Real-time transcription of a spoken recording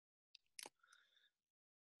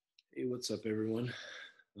Hey, what's up, everyone?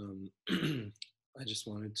 I just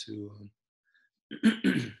wanted to.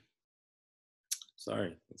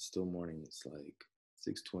 Sorry, it's still morning. It's like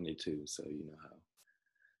 6:22, so you know how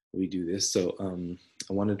we do this. I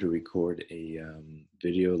wanted to record a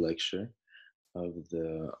video lecture of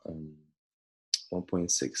the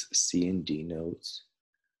 1.6 C and D notes,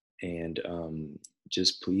 and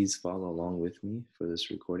just please follow along with me for this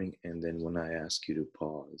recording. And then when I ask you to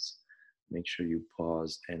pause, make sure you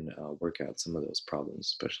pause and work out some of those problems,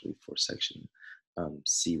 especially for section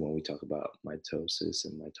C when we talk about mitosis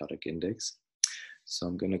and mitotic index. So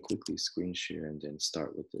I'm going to quickly screen share and then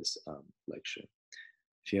start with this lecture.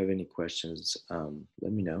 If you have any questions,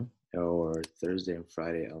 let me know. Or Thursday and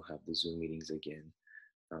Friday, I'll have the Zoom meetings again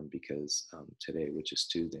because today, which is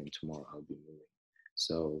Tuesday, and tomorrow I'll be moving.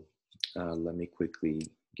 So let me quickly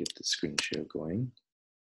get the screen share going.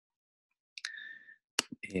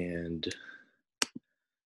 And let's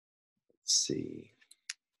see.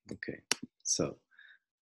 Okay, so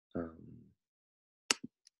if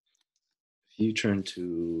you turn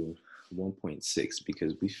to 1.6,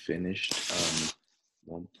 because we finished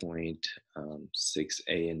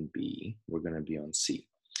 1.6A and B, we're going to be on C.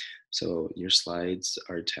 So your slides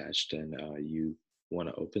are attached and you want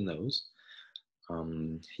to open those.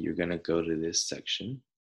 You're going to go to this section.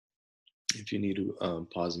 If you need to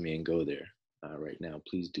pause me and go there right now,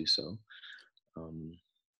 please do so.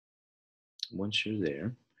 Once you're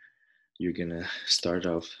there, you're going to start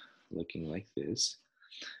off looking like this.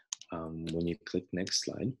 When you click next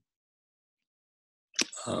slide,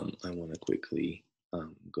 I want to quickly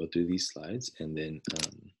go through these slides and then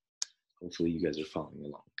hopefully you guys are following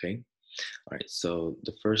along, okay? All right, so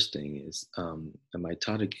the first thing is a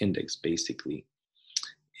mitotic index basically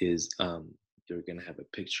is you're going to have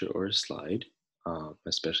a picture or a slide,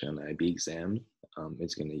 especially on the IB exam.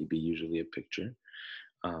 It's going to be usually a picture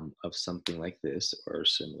of something like this or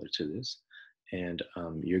similar to this. And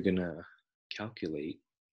you're going to calculate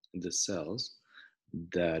the cells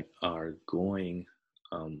that are going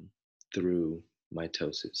through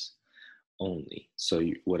mitosis only. So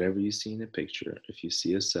whatever you see in the picture, if you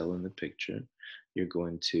see a cell in the picture, you're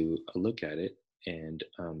going to look at it and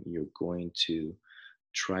you're going to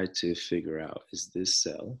try to figure out, is this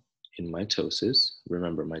cell in mitosis?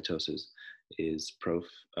 Remember, mitosis is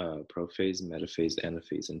prophase, metaphase,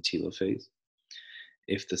 anaphase, and telophase.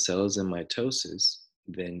 If the cell is in mitosis,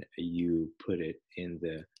 then you put it in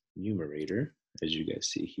the numerator, as you guys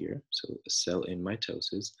see here. So a cell in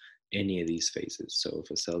mitosis, any of these phases. So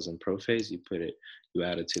if a cell's in prophase, you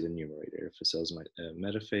add it to the numerator. If a cell's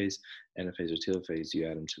metaphase, anaphase, or telophase, you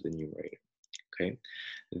add them to the numerator. Okay.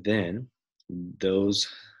 Then those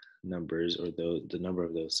numbers, or the number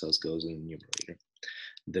of those cells, goes in the numerator.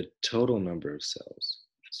 The total number of cells,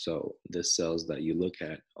 so the cells that you look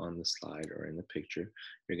at on the slide or in the picture,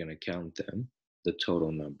 you're going to count them, the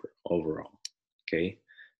total number overall, okay?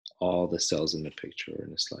 All the cells in the picture or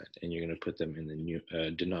in the slide, and you're going to put them in the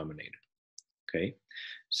denominator, okay?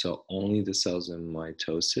 So only the cells in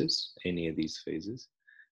mitosis, any of these phases,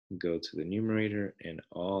 go to the numerator, and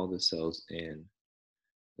all the cells in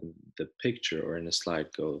the picture or in the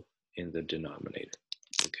slide go in the denominator,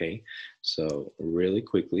 okay? So really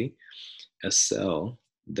quickly, a cell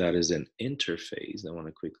that is an interphase, I want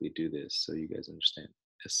to quickly do this so you guys understand.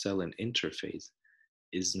 A cell in interphase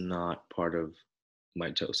is not part of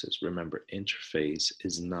mitosis. Remember, interphase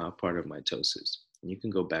is not part of mitosis. And you can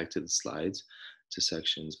go back to the slides to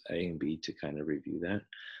sections A and B to kind of review that.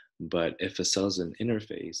 But if a cell's an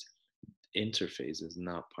interphase is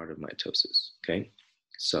not part of mitosis, okay?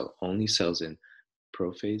 So only cells in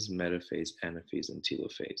prophase, metaphase, anaphase, and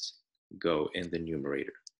telophase go in the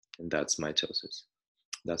numerator, and that's mitosis.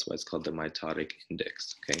 That's why it's called the mitotic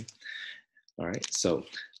index, okay? All right, so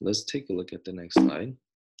let's take a look at the next slide.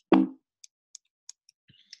 Let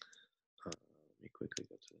me quickly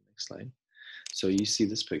go to the next slide. So you see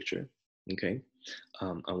this picture, okay?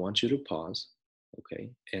 I want you to pause,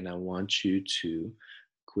 okay? And I want you to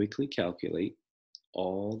quickly calculate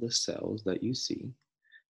all the cells that you see.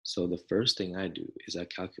 So the first thing I do is I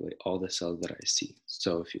calculate all the cells that I see.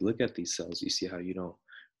 So if you look at these cells, you see how you don't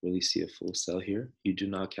really see a full cell here? You do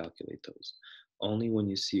not calculate those. Only when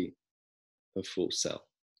you see a full cell.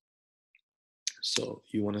 So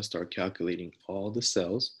you want to start calculating all the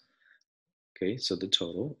cells, okay? So the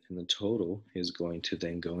total, and the total is going to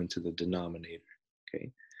then go into the denominator,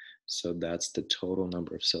 okay? So that's the total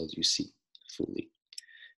number of cells you see fully.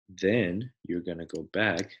 Then you're going to go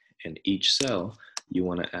back, and each cell, you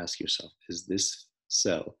want to ask yourself, is this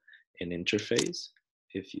cell an interphase?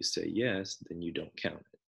 If you say yes, then you don't count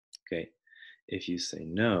it, okay? If you say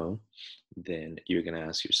no, then you're going to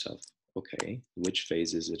ask yourself, okay, which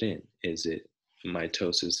phase is it in? Is it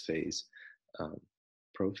mitosis phase, um,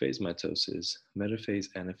 prophase, mitosis, metaphase,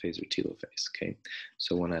 anaphase, or telophase? Okay,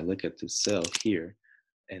 so when I look at this cell here,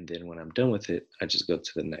 and then when I'm done with it, I just go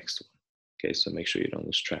to the next one. Okay, so make sure you don't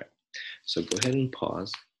lose track. So go ahead and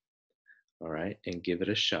pause, all right, and give it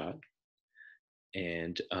a shot.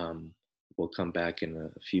 And we'll come back in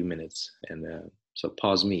a few minutes. And so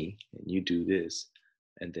pause me and you do this.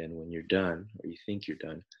 And then when you're done, or you think you're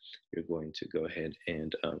done, you're going to go ahead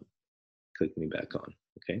and click me back on,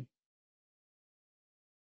 okay?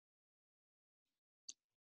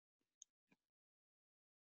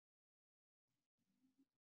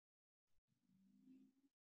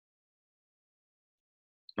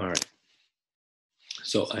 All right.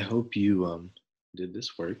 So I hope you did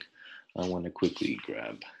this work. I want to quickly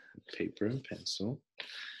grab paper and pencil,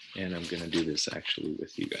 and I'm going to do this actually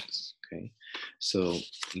with you guys, okay? So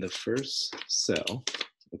the first cell,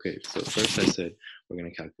 okay, so first I said we're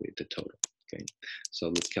going to calculate the total, okay? So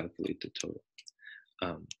let's calculate the total.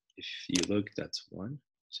 If you look, that's 1,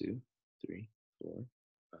 2, 3, 4,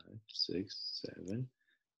 5, 6, 7,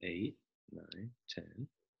 8, 9, 10.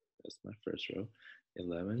 That's my first row.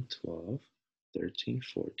 11, 12, 13,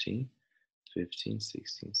 14, 15,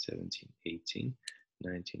 16, 17, 18,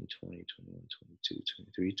 19, 20, 21, 22,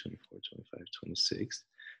 23, 24, 25, 26,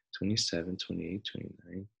 27, 28,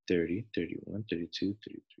 29, 30, 31, 32,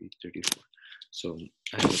 33, 34. So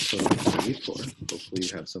I have a total of 34. Hopefully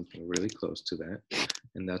you have something really close to that.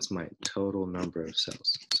 And that's my total number of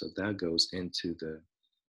cells. So that goes into the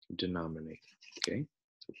denominator, okay?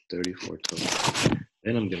 So 34 total.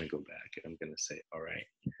 Then I'm gonna go back and I'm gonna say, all right,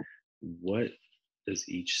 what does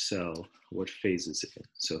each cell, what phase is it in?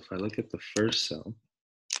 So if I look at the first cell,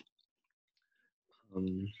 give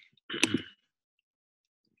me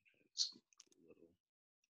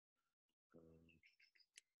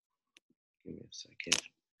a second.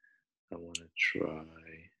 I want to try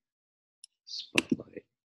Spotlight.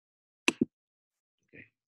 Okay.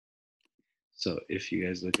 So if you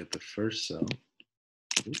guys look at the first cell,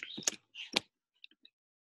 oops.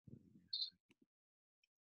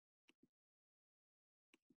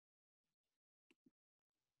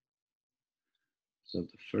 So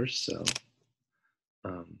the first cell,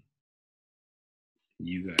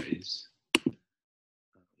 you guys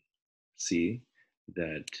see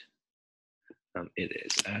that it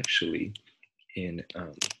is actually in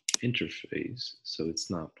interphase, so it's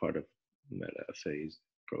not part of metaphase,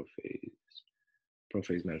 prophase,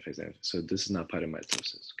 metaphase, anaphase. So this is not part of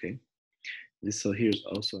mitosis, okay? This cell here is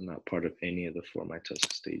also not part of any of the 4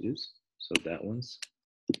 mitosis stages, so that one's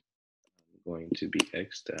going to be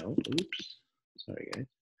X'd out. Oops, sorry guys.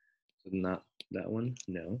 So not that one,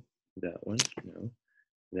 no. That one, no.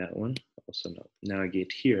 That one, also no. Now I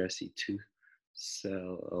get here, I see 2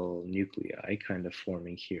 cell nuclei kind of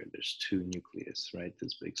forming here. There's 2 nucleus, right?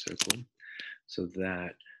 This big circle. So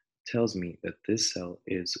that tells me that this cell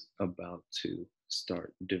is about to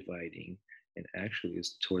start dividing and actually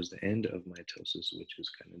is towards the end of mitosis, which is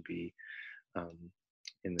going to be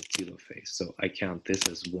in the telophase. So I count this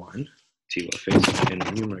as 1 telophase. In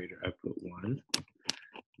the numerator, I put 1.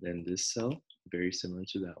 Then this cell, very similar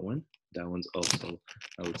to that one. That one's also,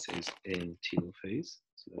 I would say, is in telophase.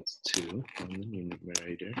 So that's 2 on the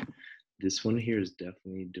numerator. This one here is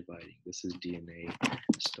definitely dividing. This is DNA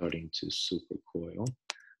starting to supercoil.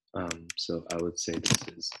 So I would say this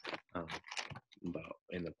is about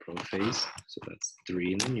in the prophase. So that's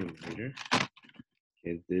 3 in the numerator.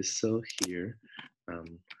 Okay, this cell here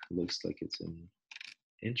looks like it's in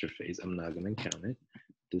interphase. I'm not going to count it.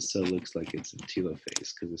 This cell looks like it's in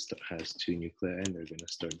telophase because it has 2 nuclei and they're going to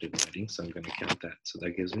start dividing. So I'm going to count that. So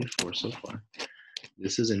that gives me 4 so far.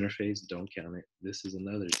 This is interphase, don't count it. This is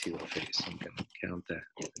another telophase, so I'm going to count that.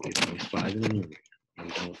 It gives me 5 in the numerator. I'm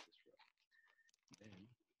done with this row. Then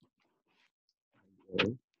I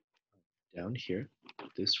go down here.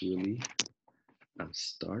 This really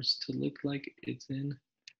starts to look like it's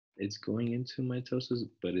going into mitosis,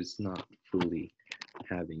 but it's not fully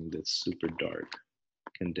having this super dark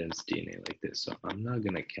condensed DNA like this. So I'm not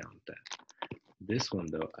going to count that. This one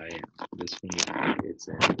though, I am. This one, it's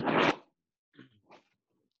in.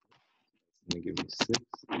 It's going to give me 6.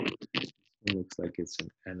 It looks like it's an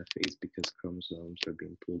anaphase because chromosomes are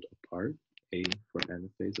being pulled apart. A for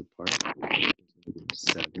anaphase apart.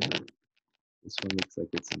 7. This one looks like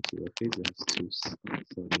it's in telophase. It has 2 cell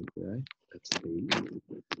nuclei. That's 8.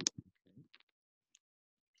 Okay.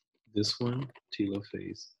 This one,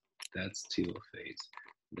 telophase. That's telophase.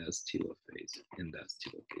 That's telophase. And that's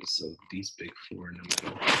telophase. So these big 4 in the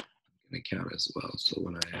middle, I'm going to count as well. So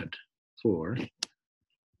when I add 4.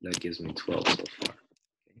 That gives me 12 so far.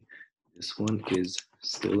 Okay. This one is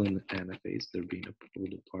still in anaphase. They're being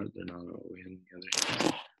pulled apart. They're not all the way on the other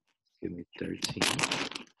hand. Give me 13.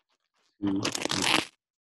 2.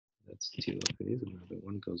 That's telophase. Another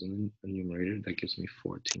one goes in the numerator. That gives me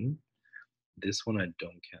 14. This one I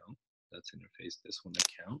don't count. That's interphase. This one I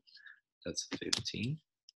count. That's 15.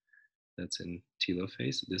 That's in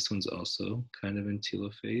telophase. This one's also kind of in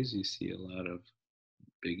telophase. You see a lot of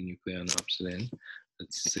big nuclei on the opposite end.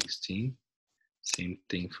 That's 16. Same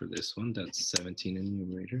thing for this one. That's 17 in the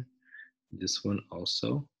numerator. This one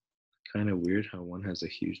also kind of weird how one has a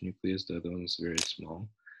huge nucleus, the other one's very small.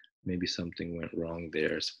 Maybe something went wrong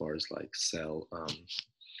there as far as like cell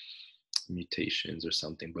mutations or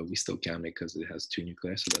something, but we still count it because it has 2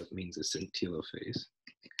 nuclei, so that means it's in telophase.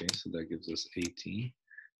 Okay, so that gives us 18.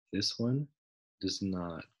 This one does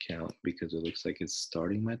not count because it looks like it's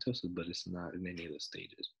starting mitosis, but it's not in any of the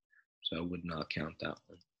stages. So I would not count that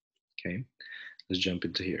one. Okay, let's jump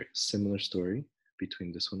into here. Similar story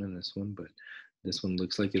between this one and this one, but this one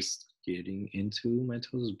looks like it's getting into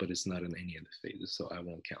mitosis, but it's not in any of the phases, so I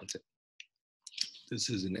won't count it. This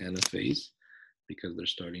is an anaphase because they're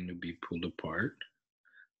starting to be pulled apart.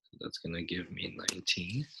 So that's going to give me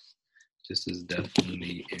 19. This is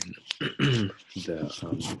definitely in the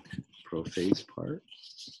prophase part.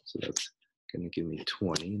 So that's going to give me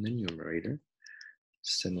 20 in the numerator.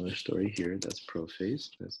 Similar story here. That's prophase.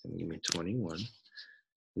 That's going to give me 21.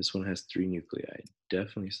 This one has 3 nuclei.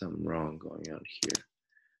 Definitely something wrong going on here.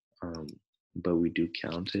 But we do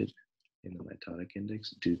count it in the mitotic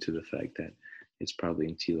index due to the fact that it's probably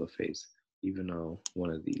in telophase, even though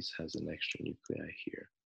one of these has an extra nuclei here.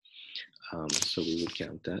 So we would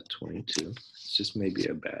count that, 22. It's just maybe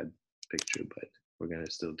a bad picture, but we're going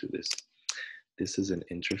to still do this. This is an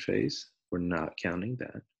interphase. We're not counting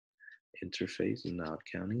that. Interphase, not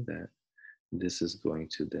counting that. This is going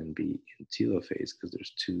to then be in telophase because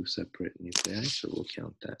there's 2 separate nuclei, so we'll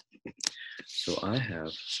count that. So I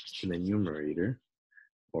have in the numerator,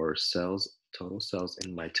 or cells, total cells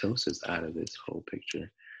in mitosis out of this whole picture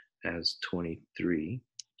as 23,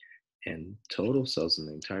 and total cells in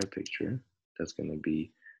the entire picture, that's going to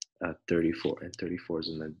be 34, and 34 is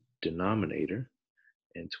in the denominator,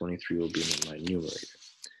 and 23 will be in my numerator.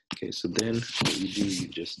 Okay, so then what you do, you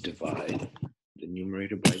just divide the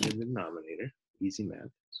numerator by the denominator, easy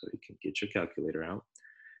math, so you can get your calculator out,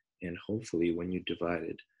 and hopefully when you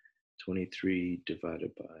divided 23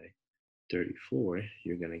 divided by 34,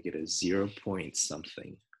 you're going to get a 0 point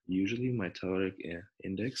something. Usually mitotic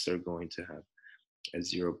index are going to have a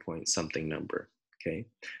 0 point something number. Okay,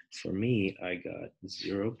 for me, I got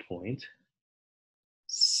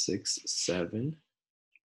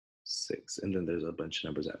 0.676, and then there's a bunch of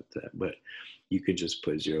numbers after that, but you could just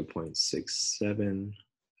put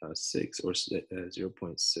 0.676 or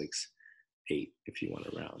 0.68 if you want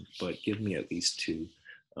to round, but give me at least 2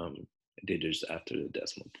 digits after the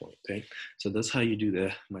decimal point. Okay, so that's how you do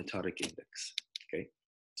the mitotic index. Okay,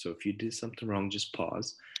 so if you did something wrong, just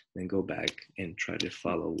pause, then go back and try to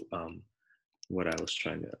follow what I was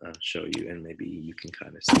trying to show you, and maybe you can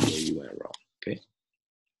kind of see where you went wrong. Okay,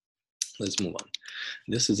 let's move on.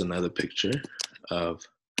 This is another picture of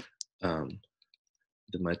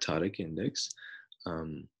the mitotic index.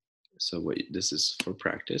 So this is for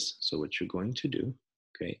practice. So what you're going to do,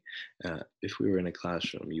 okay, if we were in a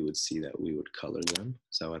classroom, you would see that we would color them.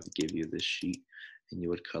 So I would give you this sheet, and you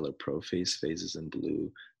would color prophase phases in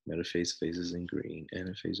blue, metaphase phases in green,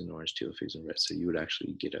 anaphase in orange, telophase in red. So you would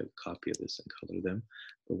actually get a copy of this and color them,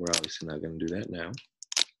 but we're obviously not going to do that now.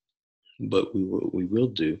 But what we will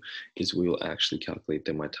do is we will actually calculate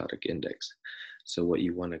the mitotic index. So what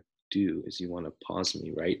you want to do is you want to pause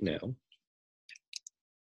me right now,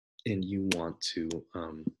 and you want to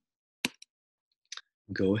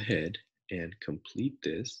go ahead and complete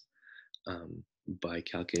this by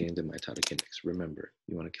calculating the mitotic index. Remember,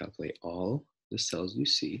 you want to calculate all the cells you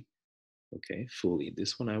see, okay, fully.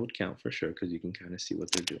 This one I would count for sure because you can kind of see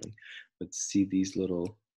what they're doing. But see these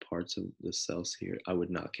little parts of the cells here, I would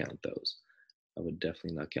not count those. I would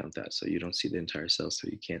definitely not count that. So you don't see the entire cell, so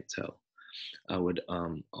you can't tell. I would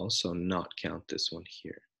also not count this one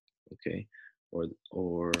here, okay,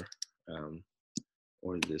 or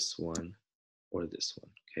this one, or this one,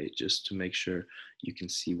 okay, just to make sure you can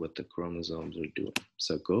see what the chromosomes are doing.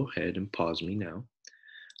 So go ahead and pause me now.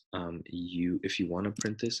 If you want to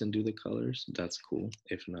print this and do the colors, that's cool.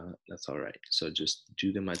 If not, that's all right. So just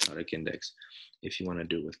do the mitotic index. If you want to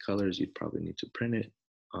do it with colors, you'd probably need to print it.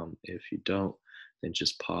 If you don't, then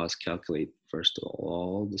just pause, calculate first of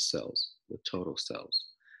all the cells, the total cells.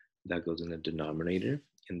 That goes in the denominator,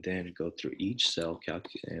 and then go through each cell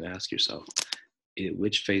and ask yourself,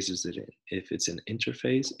 which phase is it in? If it's in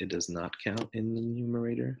interphase, it does not count in the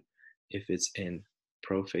numerator. If it's in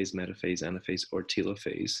prophase, metaphase, anaphase, or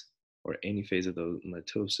telophase, or any phase of those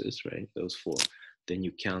mitosis, right, those four, then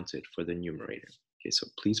you count it for the numerator. Okay, so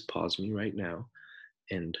please pause me right now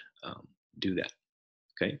and do that,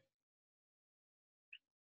 okay?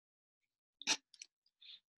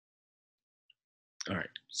 All right,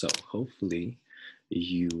 so hopefully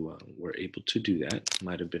you were able to do that.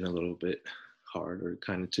 Might have been a little bit hard or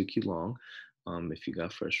kind of took you long. If you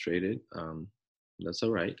got frustrated, that's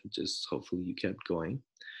all right. Just hopefully you kept going.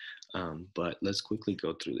 But let's quickly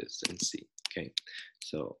go through this and see, okay?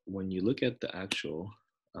 So when you look at the actual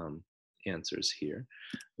answers here,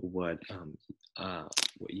 what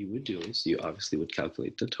you would do is you obviously would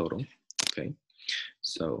calculate the total, okay?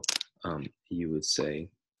 So you would say,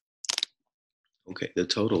 okay, the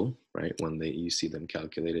total, right? When you see them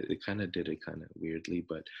calculated, they kind of did it kind of weirdly,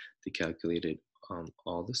 but they calculated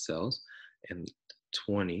all the cells, and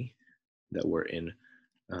 20 that were in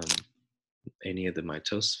any of the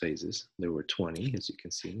mitosis phases, there were 20, as you can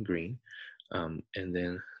see in green, and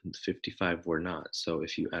then 55 were not. So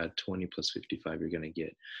if you add 20 plus 55, you're going to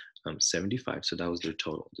get 75. So that was their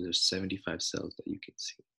total. There's 75 cells that you can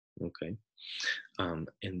see. Okay.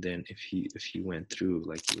 And then if you went through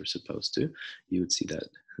like you were supposed to, you would see that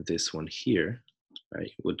this one here,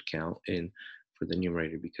 right, would count in for the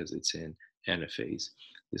numerator because it's in anaphase.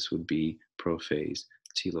 This would be prophase,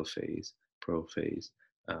 telophase, prophase.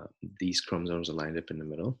 These chromosomes are lined up in the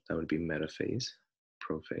middle. That would be metaphase,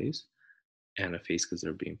 prophase, anaphase because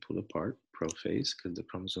they're being pulled apart, prophase because the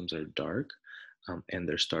chromosomes are dark and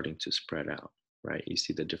they're starting to spread out, right? You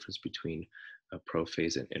see the difference between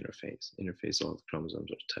prophase and interphase. Interphase, all the chromosomes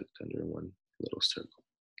are tucked under one little circle,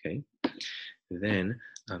 okay? Then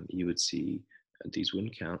you would see these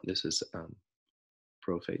wouldn't count. This is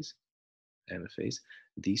prophase, anaphase.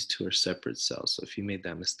 These two are separate cells. So if you made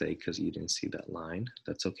that mistake because you didn't see that line,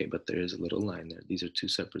 that's okay, but there is a little line there. These are two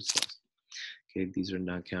separate cells. Okay, these are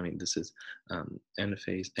not counting. This is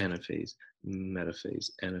anaphase, anaphase,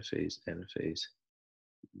 metaphase, anaphase, anaphase,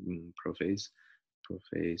 prophase,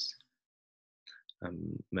 prophase,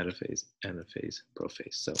 metaphase, anaphase,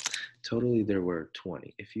 prophase. So totally there were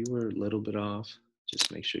 20. If you were a little bit off,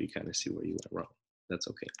 just make sure you kind of see where you went wrong. That's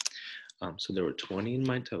okay. So there were 20 in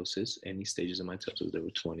mitosis, any stages of mitosis, there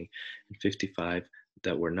were 20, and 55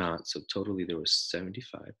 that were not. So totally there was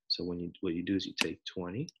 75. So what you do is you take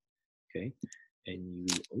 20, okay, and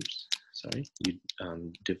you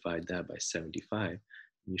divide that by 75, and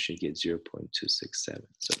you should get 0.267.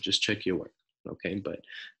 So just check your work, okay? But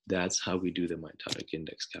that's how we do the mitotic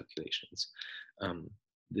index calculations.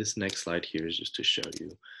 This next slide here is just to show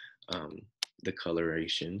you the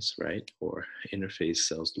colorations, right? Or interphase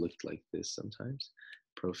cells looked like this sometimes.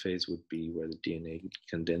 Prophase would be where the DNA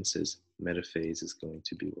condenses. Metaphase is going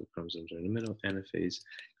to be where chromosomes are in the middle. Anaphase,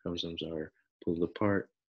 chromosomes are pulled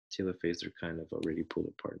apart. Telophase, they're kind of already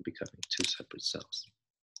pulled apart and becoming two separate cells.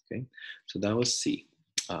 Okay, so that was C.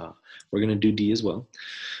 We're going to do D as well.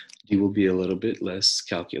 D will be a little bit less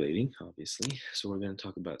calculating, obviously. So we're going to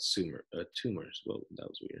talk about tumors. Well, that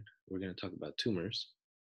was weird. We're going to talk about tumors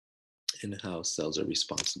and how cells are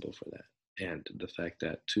responsible for that. And the fact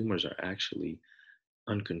that tumors are actually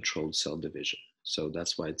uncontrolled cell division. So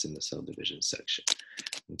that's why it's in the cell division section.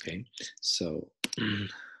 Okay, so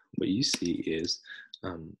what you see is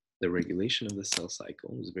the regulation of the cell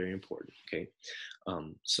cycle is very important, okay?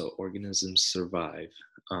 So organisms survive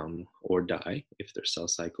or die if their cell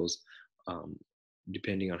cycles,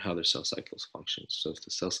 depending on how their cell cycles function. So if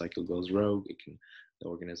the cell cycle goes rogue, the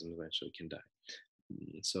organism eventually can die.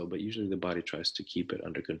 So, but usually the body tries to keep it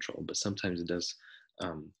under control, but sometimes it does,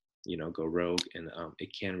 go rogue, and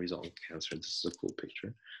it can result in cancer. This is a cool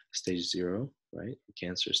picture. Stage 0, right?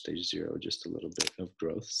 Cancer, stage 0, just a little bit of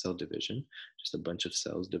growth, cell division, just a bunch of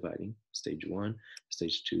cells dividing. Stage 1,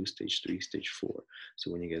 stage 2, stage 3, stage 4.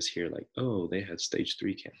 So when you guys hear like, oh, they had stage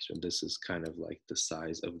 3 cancer, this is kind of like the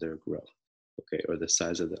size of their growth, okay? Or the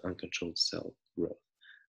size of the uncontrolled cell growth.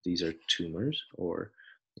 These are tumors,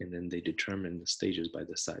 and then they determine the stages by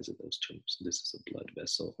the size of those tumors. This is a blood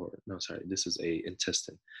vessel, this is a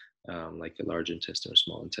intestine, like a large intestine or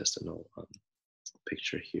small intestinal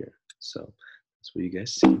picture here. So that's what you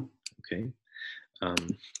guys see, okay?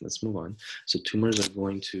 Let's move on. So tumors are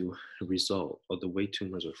going to result, or the way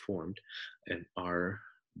tumors are formed, and are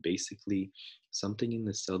basically something in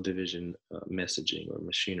the cell division messaging or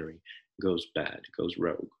machinery goes bad, goes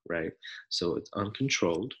rogue, right? So it's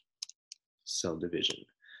uncontrolled cell division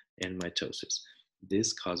and mitosis.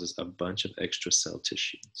 This causes a bunch of extra cell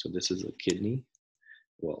tissue. So this is a kidney,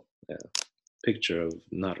 well, picture of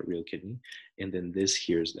not a real kidney. And then this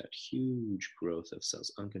here is that huge growth of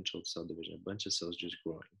cells, uncontrolled cell division, a bunch of cells just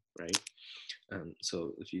growing, right?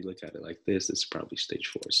 So if you look at it like this, it's probably stage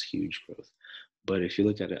 4, it's huge growth. But if you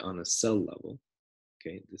look at it on a cell level,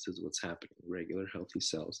 okay, this is what's happening. Regular healthy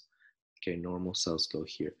cells, okay, normal cells go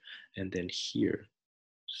here. And then here,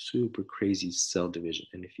 super crazy cell division.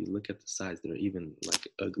 And if you look at the size, they're even like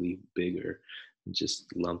ugly, bigger, just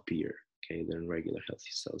lumpier, okay, than regular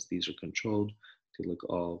healthy cells. These are controlled. They look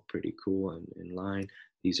all pretty cool and in line.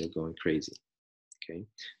 These are going crazy, okay?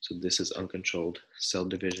 So this is uncontrolled cell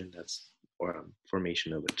division. That's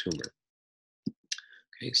formation of a tumor.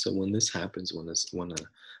 Okay, so when this happens, when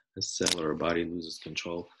a cell or a body loses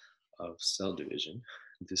control of cell division,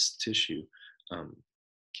 this tissue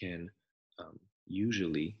can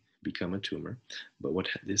usually become a tumor. But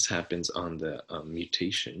this happens on the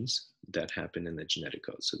mutations that happen in the genetic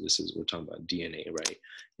code. So this is, we're talking about DNA, right?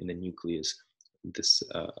 In the nucleus, this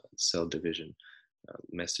cell division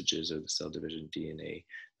messages, or the cell division DNA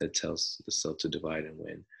that tells the cell to divide and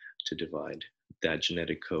when to divide. That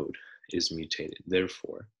genetic code is mutated.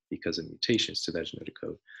 Therefore, because of mutations to that genetic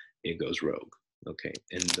code, it goes rogue. Okay,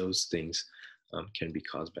 and those things can be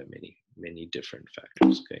caused by many different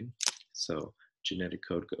factors. Okay, so genetic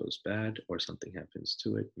code goes bad, or something happens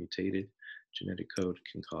to it, mutated. Genetic code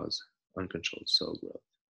can cause uncontrolled cell growth,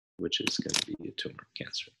 which is going to be a tumor,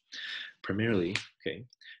 cancer. Primarily, okay,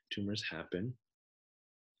 tumors happen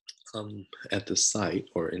at the site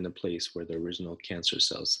or in the place where the original cancer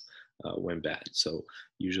cells went bad. So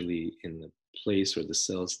usually in the place or the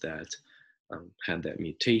cells that had that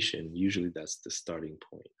mutation, usually that's the starting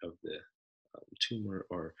point of the tumor,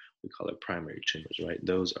 or we call it primary tumors, right?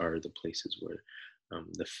 Those are the places where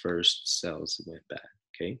the first cells went bad,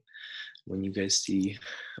 okay? When you guys see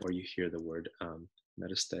or you hear the word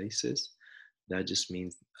metastasis, that just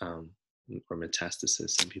means or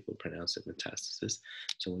metastasis. Some people pronounce it metastasis.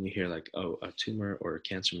 So when you hear like, oh, a tumor or a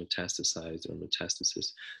cancer metastasized or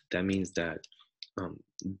metastasis, that means that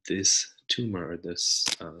this tumor or this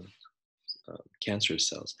cancer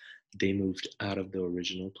cells, they moved out of the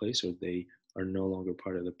original place, or they are no longer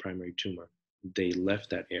part of the primary tumor. They left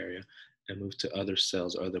that area and moved to other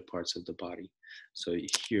cells, other parts of the body. So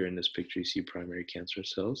here in this picture, you see primary cancer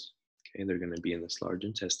cells. Okay, they're going to be in this large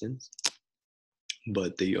intestines,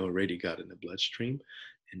 but they already got in the bloodstream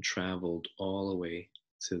and traveled all the way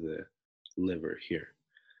to the liver here.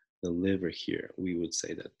 The liver here, we would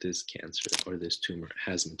say that this cancer or this tumor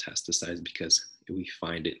has metastasized because we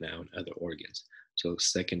find it now in other organs. So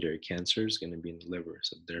secondary cancer is going to be in the liver.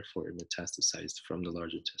 So therefore it metastasized from the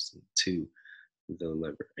large intestine to the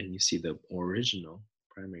liver. And you see the original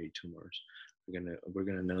primary tumors, we're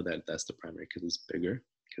gonna know that that's the primary because it's bigger,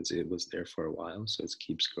 because it was there for a while, so it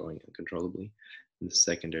keeps growing uncontrollably. And the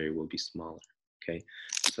secondary will be smaller. Okay,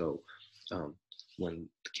 so when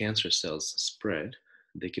the cancer cells spread,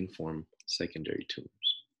 they can form secondary tumors.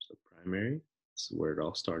 So primary, this is where it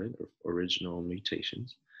all started, or original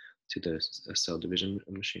mutations to the cell division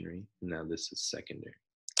machinery. Now this is secondary.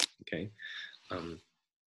 Okay.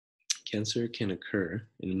 Cancer can occur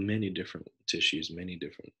in many different tissues, many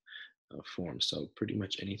different forms. So pretty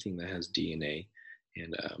much anything that has DNA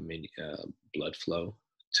and blood flow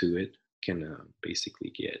to it can basically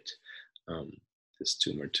get this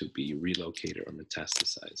tumor to be relocated or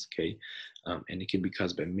metastasized, okay? And it can be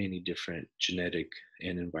caused by many different genetic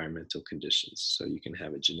and environmental conditions. So you can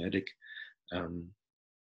have a genetic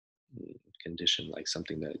condition, like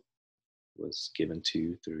something that was given to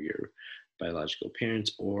you through your biological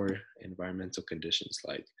parents, or environmental conditions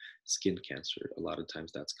like skin cancer. A lot of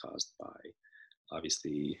times that's caused by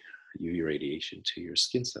obviously UV radiation to your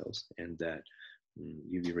skin cells, and that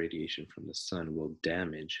UV radiation from the sun will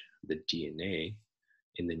damage the DNA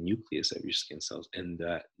in the nucleus of your skin cells, and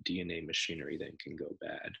that DNA machinery then can go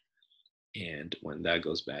bad. And when that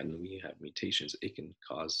goes bad and we have mutations, it can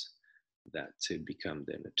cause that to become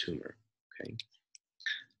then a tumor, okay?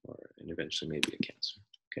 And eventually maybe a cancer.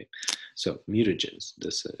 Okay, so mutagens,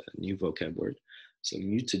 this new vocab word. So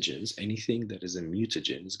mutagens, anything that is a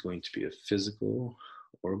mutagen is going to be a physical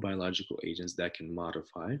or biological agents that can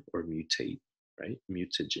modify or mutate, right?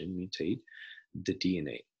 Mutagen, mutate the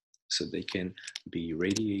DNA. So they can be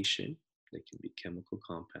radiation, they can be chemical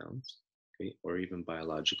compounds, okay, or even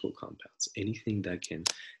biological compounds. Anything that can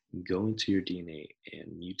go into your DNA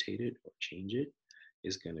and mutate it or change it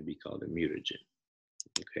is going to be called a mutagen.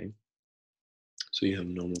 Okay, so you have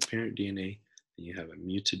normal parent DNA, then you have a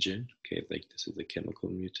mutagen. Okay, like this is a chemical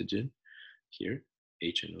mutagen here,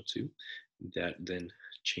 HNO2, that then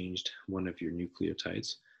changed one of your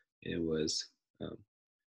nucleotides. It was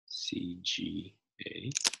CG,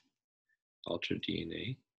 altered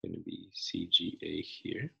DNA, going to be CGA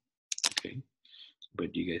here, okay?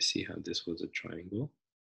 But you guys see how this was a triangle,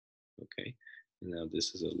 okay? And now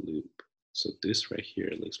this is a loop. So this right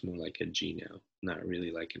here looks more like a G now, not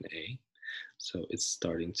really like an A. So it's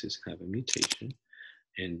starting to have a mutation,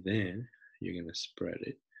 and then you're going to spread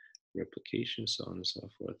it, replication, so on and so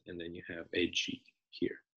forth, and then you have a G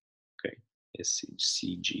here, okay? It's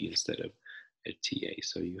CG instead of a TA.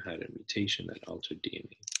 So you had a mutation that altered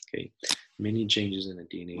DNA, okay? Many changes in the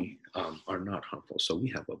DNA are not harmful. So we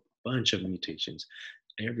have a bunch of mutations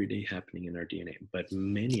every day happening in our DNA, but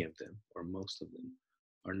many of them, or most of them,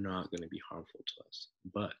 are not going to be harmful to us.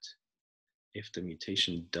 But if the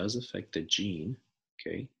mutation does affect the gene,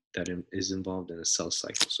 okay, that is involved in a cell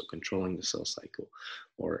cycle, so controlling the cell cycle,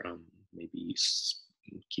 or maybe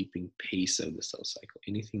keeping pace of the cell cycle,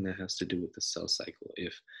 anything that has to do with the cell cycle,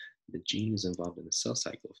 if the gene is involved in the cell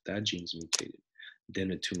cycle, if that gene is mutated,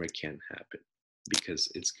 then a tumor can happen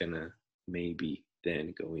because it's gonna maybe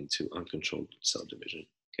then go into uncontrolled cell division,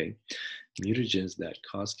 okay? Mutagens that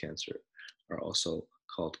cause cancer are also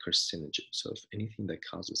called carcinogens. So if anything that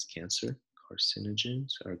causes cancer,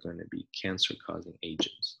 carcinogens are going to be cancer-causing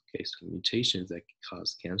agents. Okay, so mutations that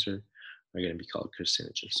cause cancer are going to be called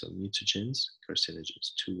carcinogens. So mutagens,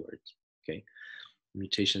 carcinogens, two words. Okay,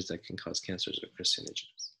 mutations that can cause cancers are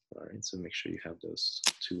carcinogens. All right, so make sure you have those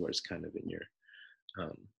two words kind of in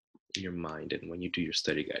your mind, and when you do your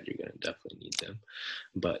study guide, you're going to definitely need them.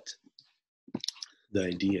 But the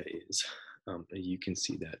idea is, you can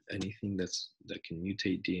see that anything that can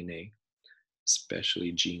mutate DNA,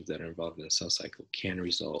 especially genes that are involved in the cell cycle, can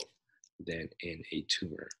result then in a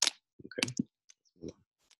tumor. Okay.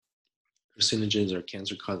 Carcinogens are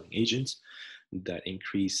cancer-causing agents that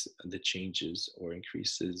increase the changes or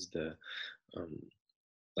increases the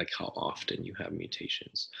like how often you have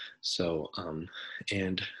mutations. So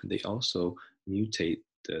and they also mutate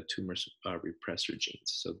the tumor repressor genes.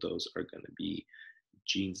 So those are going to be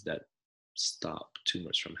genes that stop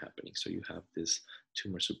tumors from happening. So you have this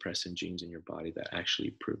tumor suppressant genes in your body that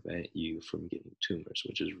actually prevent you from getting tumors,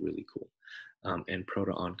 which is really cool. And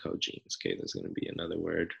proto-oncogenes, okay, that's going to be another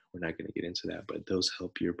word. We're not going to get into that, but those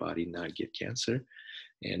help your body not get cancer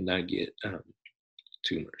and not get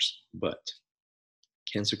tumors. But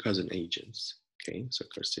cancer-causing agents, okay, so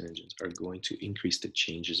carcinogens, are going to increase the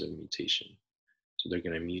changes of mutation. So they're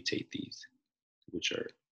going to mutate these, which are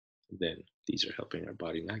then these are helping our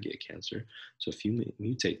body not get cancer. So if you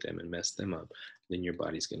mutate them and mess them up, then your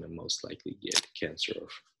body's going to most likely get cancer or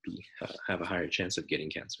have a higher chance of getting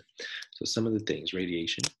cancer. So some of the things: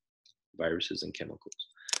 radiation, viruses, and chemicals.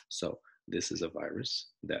 So this is a virus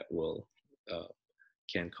that will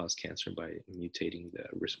can cause cancer by mutating the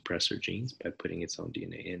repressor genes by putting its own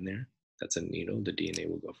DNA in there. That's a needle. The DNA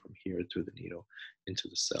will go from here through the needle into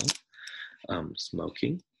the cell.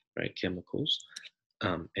 Smoking, right? Chemicals.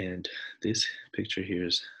 And this picture here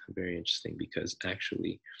is very interesting because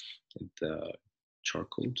actually the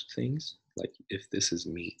charcoal things, like if this is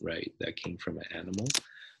meat, right, that came from an animal,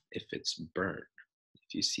 if it's burnt,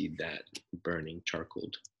 if you see that burning charcoal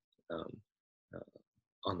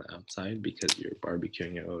on the outside because you're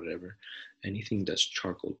barbecuing it or whatever, anything that's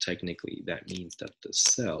charcoal, technically, that means that the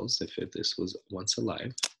cells, if this was once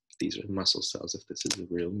alive, these are muscle cells, if this is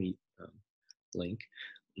a real meat link,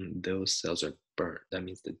 those cells are burnt. That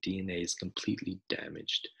means the DNA is completely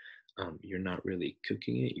damaged. You're not really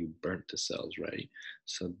cooking it, you burnt the cells, right?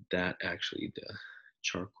 So that actually, the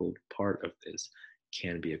charcoal part of this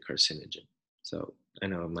can be a carcinogen. So I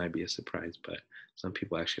know it might be a surprise, but some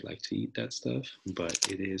people actually like to eat that stuff, but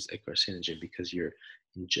it is a carcinogen because you're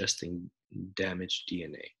ingesting damaged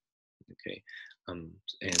DNA, okay? And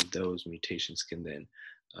those mutations can then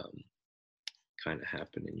kind of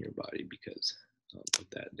happen in your body because of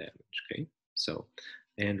that damage, okay? So,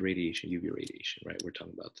 and radiation, UV radiation, right? We're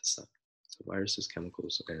talking about the sun. So viruses,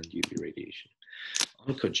 chemicals, and UV radiation.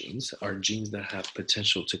 Oncogenes are genes that have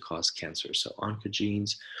potential to cause cancer. So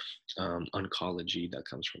oncogenes, oncology, that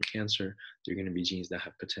comes from cancer. They're going to be genes that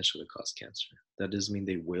have potential to cause cancer. That doesn't mean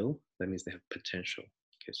they will. That means they have potential.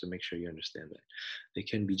 Okay, so make sure you understand that. They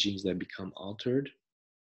can be genes that become altered,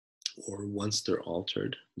 or once they're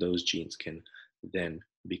altered, those genes can then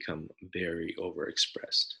become very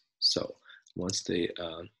overexpressed. So once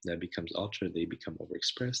that becomes altered, they become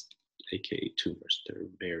overexpressed, aka tumors. They're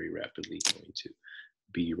very rapidly going to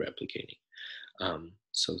be replicating.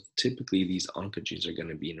 So typically these oncogenes are going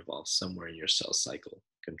to be involved somewhere in your cell cycle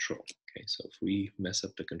control. Okay, so if we mess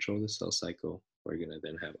up the control of the cell cycle, we're going to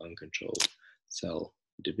then have uncontrolled cell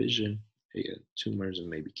division, tumors, and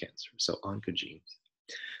maybe cancer. So oncogenes.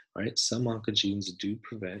 Right, some oncogenes do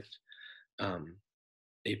prevent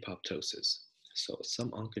apoptosis. So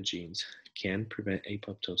some oncogenes can prevent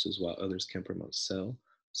apoptosis while others can promote cells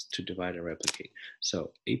to divide and replicate.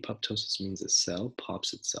 So apoptosis means a cell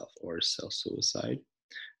pops itself or cell suicide.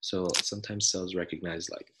 So sometimes cells recognize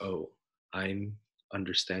like, oh, I'm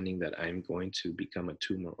understanding that I'm going to become a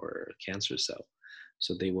tumor or a cancer cell.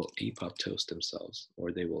 So they will apoptose themselves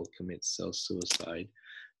or they will commit cell suicide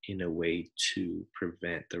in a way to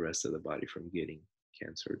prevent the rest of the body from getting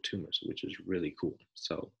cancer or tumors, which is really cool.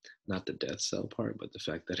 So not the death cell part, but the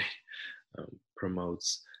fact that it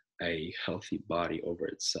promotes a healthy body over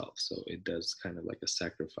itself. So it does kind of like a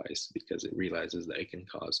sacrifice because it realizes that it can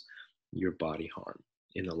cause your body harm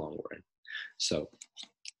in the long run. So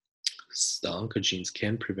the oncogenes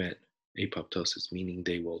can prevent apoptosis, meaning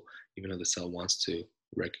they will, even though the cell wants to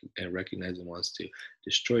recognize and wants to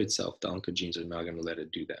destroy itself, the oncogenes are not going to let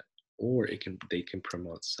it do that. Or they can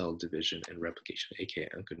promote cell division and replication, aka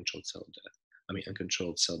uncontrolled cell death.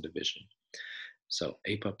 Uncontrolled cell division. So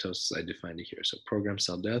apoptosis, I defined it here. So programmed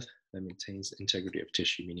cell death that maintains integrity of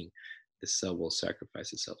tissue, meaning the cell will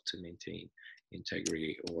sacrifice itself to maintain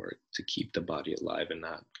integrity or to keep the body alive and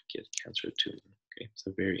not get cancer or tumor. Okay,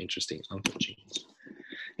 so very interesting oncogenes.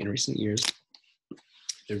 In recent years,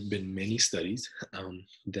 there have been many studies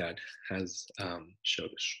that has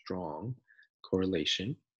showed a strong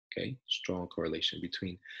correlation, strong correlation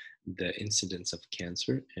between the incidence of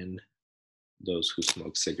cancer and those who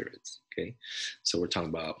smoke cigarettes, okay? So we're talking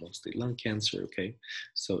about mostly lung cancer, okay?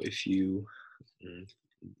 So if you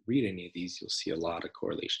read any of these, you'll see a lot of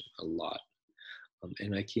correlation, a lot.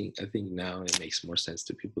 And I think now it makes more sense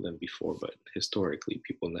to people than before, but historically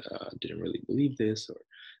people didn't really believe this or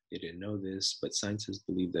they didn't know this, but scientists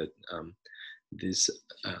believe that these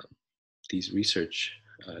research,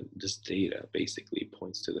 this data basically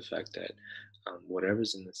points to the fact that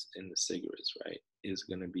whatever's in the cigarettes, right, is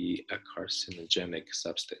going to be a carcinogenic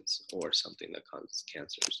substance or something that causes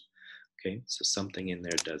cancers. Okay, so something in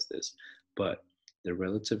there does this, but the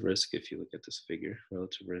relative risk, if you look at this figure,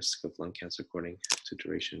 relative risk of lung cancer according to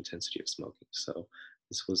duration intensity of smoking. So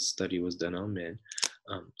this study was done on men.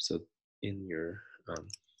 So in your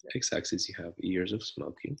x-axis, you have years of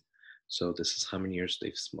smoking. So this is how many years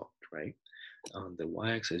they've smoked, right? On the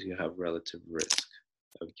y-axis, you have relative risk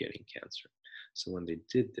of getting cancer. So when they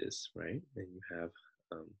did this, right, then you have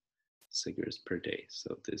cigarettes per day.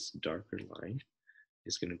 So this darker line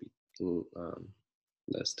is going to be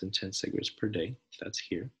less than 10 cigarettes per day. That's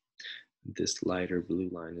here. This lighter blue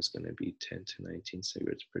line is going to be 10 to 19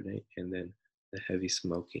 cigarettes per day. And then the heavy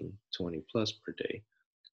smoking 20 plus per day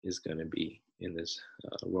is going to be in this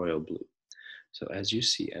royal blue. So as you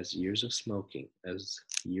see, as years of smoking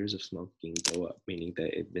go up, meaning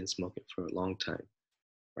that they've been smoking for a long time,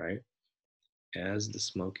 right? As the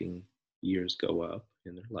smoking years go up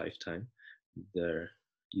in their lifetime,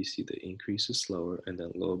 you see the increase is slower and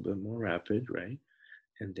then a little bit more rapid, right?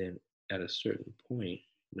 And then at a certain point,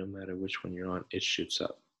 no matter which one you're on, it shoots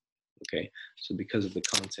up. Okay, so because of the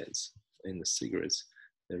contents in the cigarettes,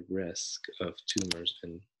 the risk of tumors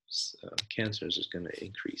and cancers is going to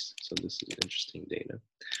increase. So this is interesting data.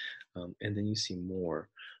 And then you see more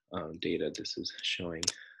data. This is showing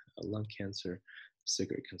lung cancer,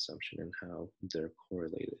 cigarette consumption, and how they're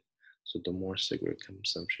correlated. So the more cigarette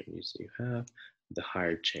consumption you have, the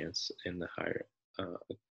higher chance and the higher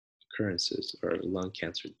occurrences or lung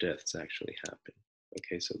cancer deaths actually happen.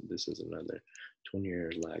 Okay, so this is another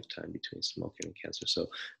 20-year lag time between smoking and cancer. So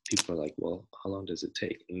people are like, well, how long does it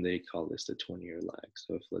take? And they call this the 20-year lag.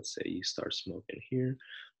 So if let's say you start smoking here,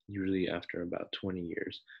 usually after about 20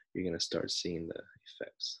 years, you're going to start seeing the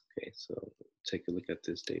effects. Okay, so take a look at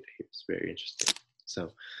this data here. It's very interesting.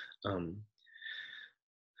 So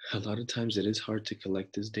a lot of times it is hard to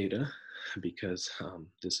collect this data because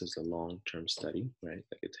this is a long-term study, right?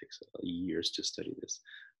 Like it takes years to study this,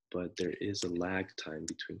 but there is a lag time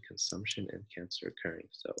between consumption and cancer occurring.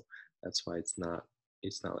 So that's why it's not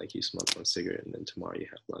like you smoke one cigarette and then tomorrow you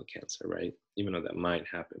have lung cancer, right? Even though that might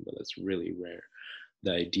happen, but that's really rare.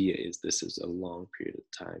 The idea is this is a long period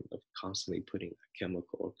of time of constantly putting a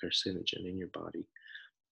chemical or carcinogen in your body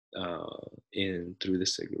in through the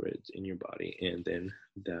cigarette in your body, and then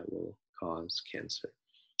that will cause cancer.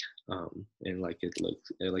 And like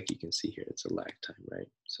you can see here, it's a lag time, right?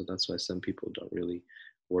 So that's why some people don't really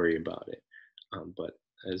worry about it. But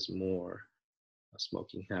as more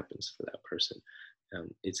smoking happens for that person,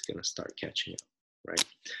 it's going to start catching up, right?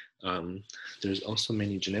 There's also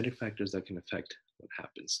many genetic factors that can affect what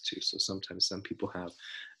happens too. So sometimes some people have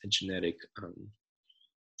a genetic,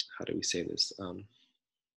 how do we say this?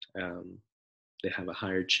 They have a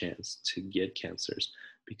higher chance to get cancers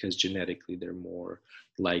because genetically they're more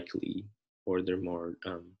likely or they're more,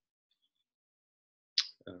 how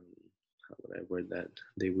would I word that?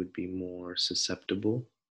 They would be more susceptible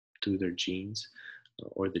to their genes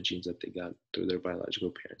or the genes that they got through their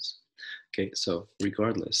biological parents. Okay, so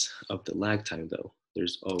regardless of the lag time, though,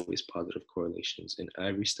 there's always positive correlations in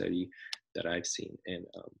every study that I've seen, and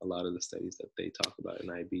a lot of the studies that they talk about in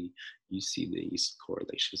IB, you see these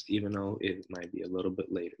correlations, even though it might be a little bit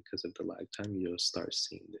later because of the lag time, you'll start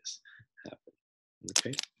seeing this happen.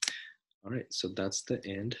 Okay, all right, so that's the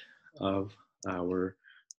end of our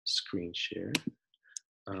screen share.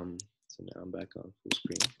 So now I'm back on full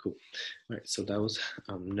screen. Cool. All right, so that was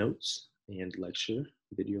notes and lecture,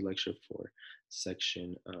 video lecture for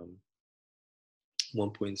section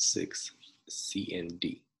 1.6 C and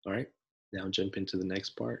D. All right, now jump into the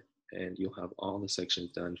next part and you'll have all the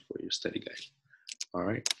sections done for your study guide. All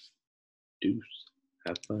right, deuce,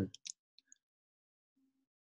 have fun.